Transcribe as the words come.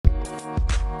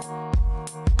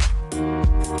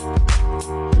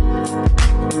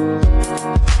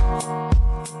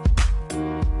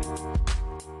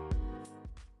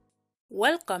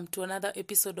Welcome to another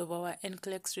episode of our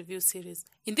NCLEX review series.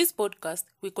 In this podcast,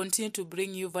 we continue to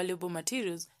bring you valuable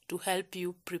materials to help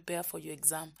you prepare for your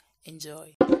exam.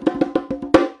 Enjoy.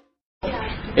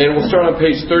 And we'll start on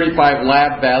page 35,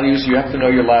 lab values. You have to know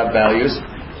your lab values.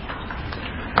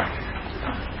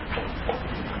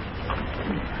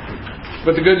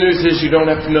 But the good news is you don't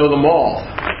have to know them all.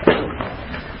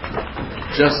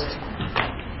 Just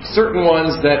certain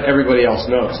ones that everybody else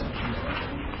knows.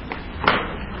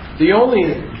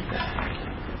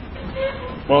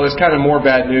 There's kind of more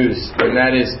bad news, and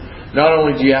that is not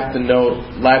only do you have to know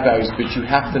lab values, but you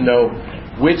have to know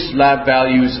which lab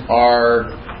values are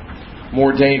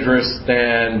more dangerous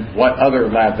than what other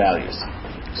lab values.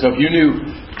 So if you knew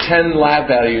 10 lab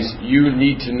values, you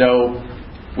need to know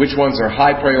which ones are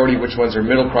high priority, which ones are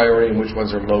middle priority, and which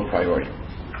ones are low priority.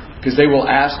 Because they will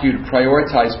ask you to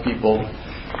prioritize people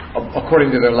according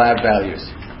to their lab values.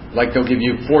 Like they'll give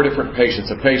you 4 different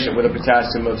patients. A patient with a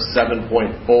potassium of 7.4,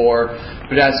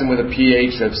 potassium with a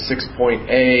pH of 6.8,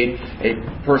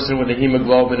 a person with a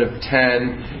hemoglobin of 10,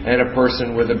 and a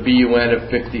person with a BUN of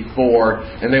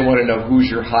 54. And they want to know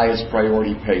who's your highest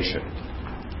priority patient.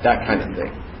 That kind of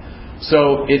thing.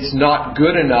 So it's not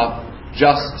good enough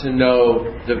just to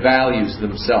know the values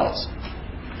themselves.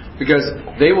 Because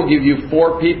they will give you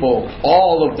 4 people,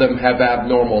 all of them have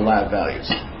abnormal lab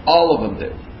values. All of them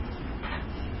do.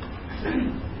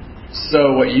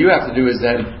 So what you have to do is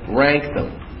then rank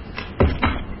them,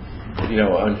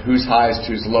 on who's highest,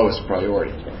 who's lowest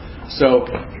priority. So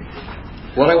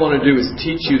what I want to do is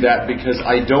teach you that, because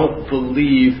I don't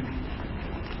believe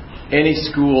any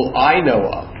school I know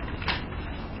of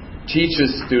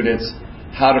teaches students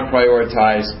how to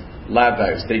prioritize lab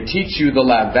values. They teach you the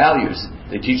lab values.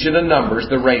 They teach you the numbers,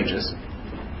 the ranges.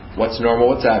 What's normal,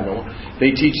 what's abnormal.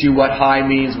 They teach you what high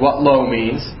means, what low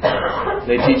means.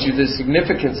 They teach you the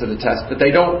significance of the test, but they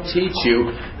don't teach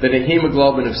you that a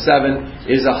hemoglobin of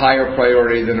 7 is a higher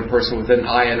priority than a person with an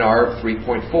INR of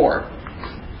 3.4. Do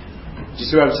you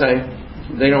see what I'm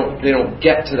saying? They don't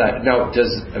get to that. Now,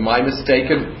 am I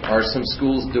mistaken? Are some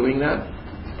schools doing that?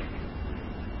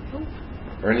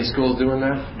 Are any schools doing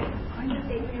that?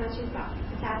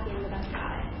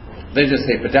 They just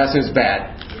say potassium's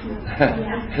bad.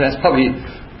 And that's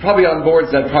probably on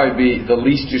boards, that'd probably be the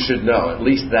least you should know, at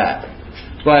least that.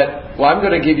 But, I'm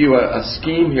going to give you a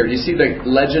scheme here. You see the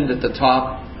legend at the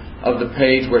top of the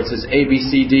page where it says A, B,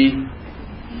 C, D?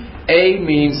 A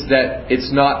means that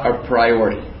it's not a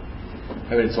priority.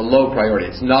 It's a low priority.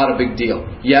 It's not a big deal.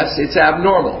 Yes, it's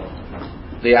abnormal.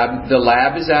 The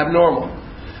lab is abnormal.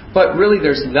 But really,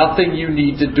 there's nothing you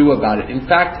need to do about it. In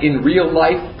fact, in real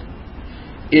life,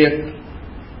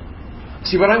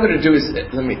 what I'm going to do is,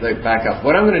 let me back up.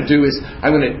 What I'm going to do is,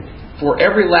 for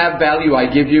every lab value I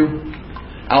give you,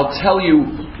 I'll tell you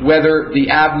whether the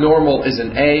abnormal is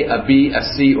an A, a B, a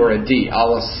C, or a D.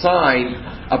 I'll assign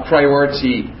a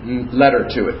priority letter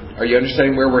to it. Are you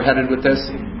understanding where we're headed with this?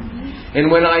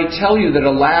 And when I tell you that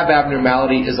a lab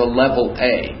abnormality is a level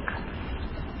A,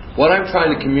 what I'm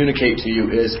trying to communicate to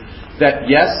you is that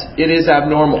yes, it is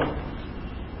abnormal.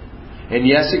 And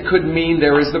yes, it could mean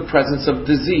there is the presence of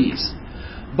disease.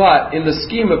 But in the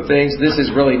scheme of things, this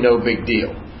is really no big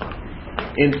deal.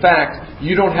 In fact,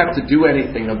 you don't have to do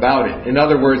anything about it. In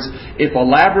other words, if a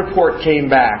lab report came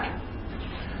back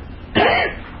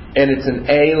and it's an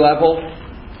A level,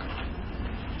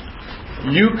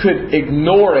 you could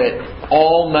ignore it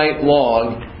all night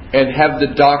long and have the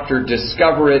doctor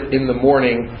discover it in the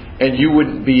morning, and you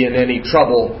wouldn't be in any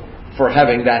trouble for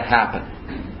having that happen.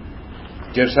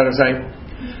 Do you understand what I'm saying?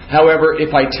 However,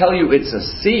 if I tell you it's a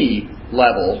C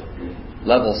level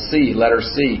C, letter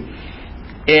C,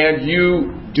 and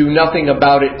you do nothing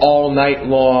about it all night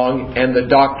long, and the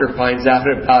doctor finds out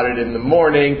about it in the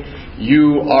morning,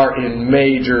 you are in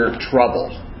major trouble.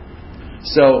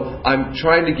 So I'm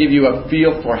trying to give you a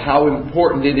feel for how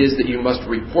important it is that you must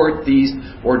report these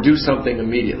or do something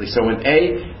immediately. So an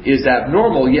A is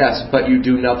abnormal, yes, but you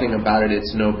do nothing about it,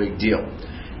 it's no big deal.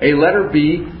 A letter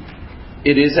B,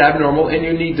 it is abnormal and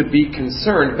you need to be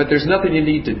concerned, but there's nothing you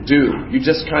need to do. You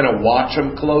just kind of watch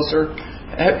them closer.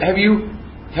 Have you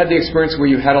had the experience where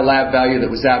you had a lab value that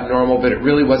was abnormal, but it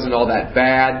really wasn't all that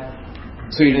bad?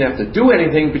 So you didn't have to do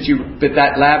anything, but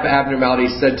that lab abnormality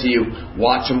said to you,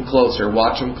 watch them closer,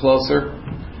 watch them closer.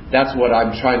 That's what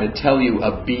I'm trying to tell you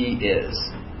a B is.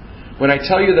 When I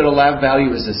tell you that a lab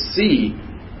value is a C,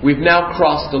 we've now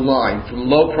crossed the line from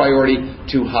low priority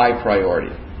to high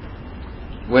priority.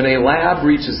 When a lab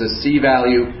reaches a C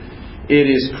value, it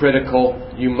is critical.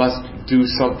 You must do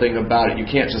something about it. You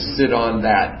can't just sit on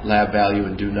that lab value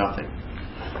and do nothing.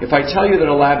 If I tell you that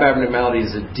a lab abnormality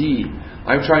is a D,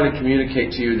 I'm trying to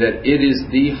communicate to you that it is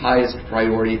the highest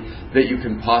priority that you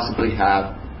can possibly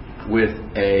have with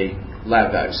a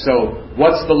lab value. So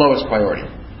what's the lowest priority?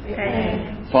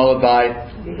 A. Followed by?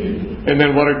 B. And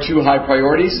then what are two high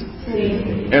priorities? C.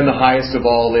 And the highest of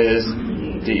all is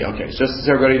D. Okay, just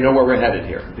so everybody know where we're headed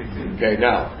here. Okay,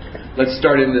 now, let's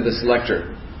start into the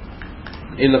selector.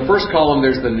 In the first column,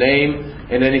 there's the name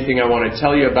and anything I want to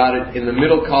tell you about it. In the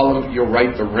middle column, you'll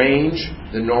write the range,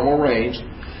 the normal range.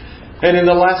 And in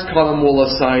the last column, we'll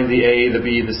assign the A, the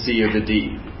B, the C, or the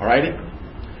D. Alrighty?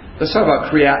 Let's talk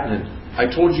about creatinine. I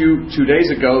told you 2 days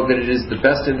ago that it is the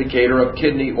best indicator of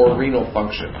kidney or renal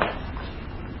function.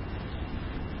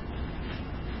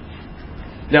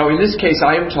 Now, in this case,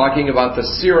 I am talking about the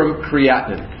serum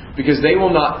creatinine, because they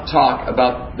will not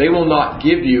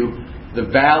give you the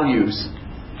values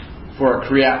for a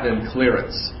creatinine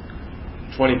clearance,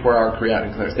 24-hour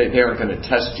creatinine clearance. They aren't going to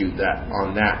test you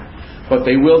on that. But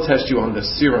they will test you on the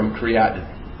serum creatinine.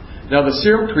 Now, the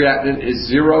serum creatinine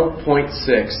is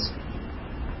 0.6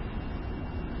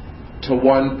 to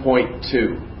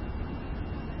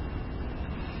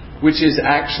 1.2, which is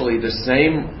actually the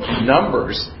same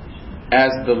numbers as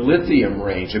the lithium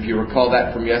range. If you recall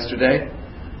that from yesterday,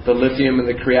 the lithium and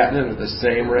the creatinine are the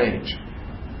same range.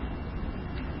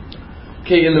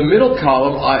 Okay, in the middle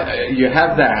column, you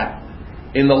have that.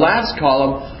 In the last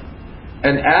column,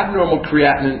 an abnormal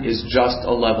creatinine is just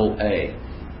a level A.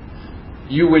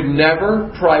 You would never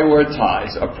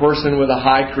prioritize a person with a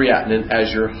high creatinine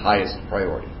as your highest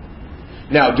priority.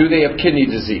 Now, do they have kidney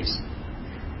disease?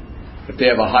 If they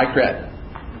have a high creatinine,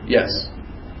 yes.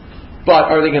 But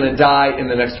are they going to die in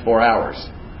the next 4 hours?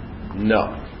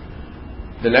 No.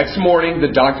 The next morning,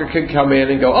 the doctor could come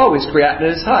in and go, oh, his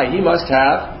creatinine is high. He must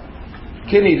have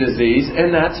kidney disease,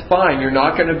 and that's fine. You're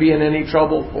not going to be in any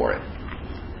trouble for it.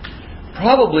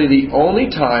 Probably the only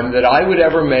time that I would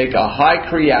ever make a high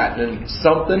creatinine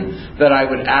something that I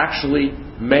would actually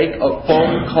make a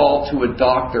phone call to a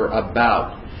doctor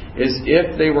about is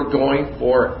if they were going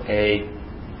for a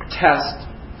test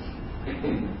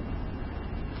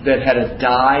that had a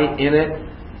dye in it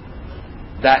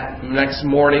that next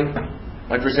morning.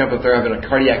 Like, for example, if they're having a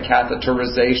cardiac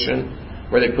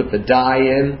catheterization where they put the dye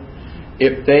in,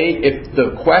 if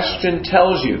the question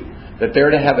tells you that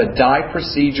they're to have a dye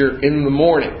procedure in the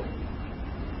morning,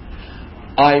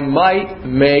 I might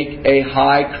make a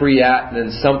high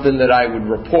creatinine something that I would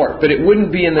report. But it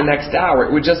wouldn't be in the next hour.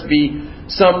 It would just be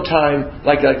sometime,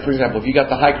 like for example, if you got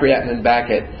the high creatinine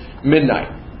back at midnight,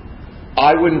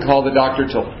 I wouldn't call the doctor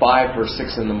till 5 or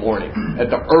 6 in the morning at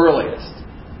the earliest.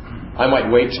 I might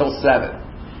wait till 7.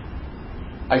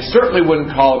 I certainly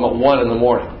wouldn't call him at 1 in the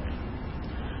morning.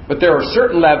 But there are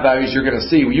certain lab values you're going to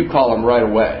see where you call them right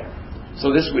away.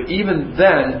 So this would, even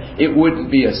then, it wouldn't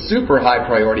be a super high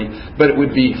priority, but it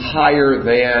would be higher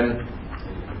than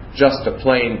just a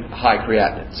plain high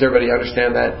creatinine. Does everybody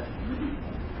understand that?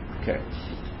 Okay.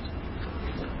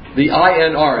 The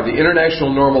INR, the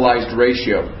International Normalized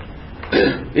Ratio,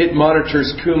 it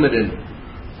monitors Coumadin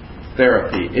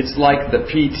therapy. It's like the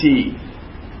PT.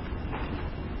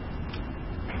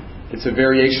 It's a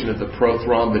variation of the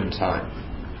prothrombin time.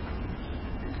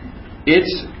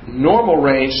 Its normal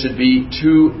range should be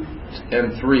 2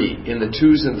 and 3, in the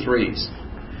 2s and 3s.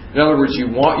 In other words, you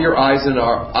want your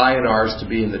INRs to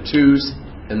be in the 2s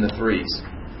and the 3s.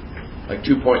 Like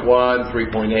 2.1,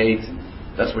 3.8,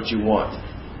 that's what you want.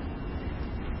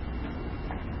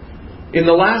 In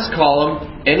the last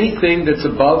column, anything that's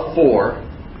above 4,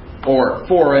 or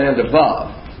 4 and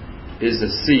above, is a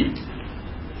C,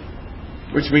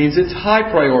 which means it's high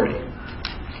priority.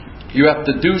 You have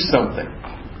to do something.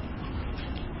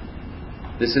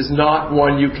 This is not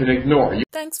one you can ignore.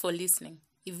 Thanks for listening.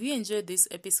 If you enjoyed this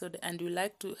episode and would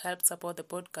like to help support the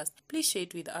podcast, please share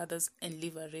it with others and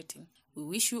leave a rating. We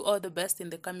wish you all the best in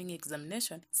the coming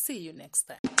examination. See you next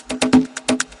time.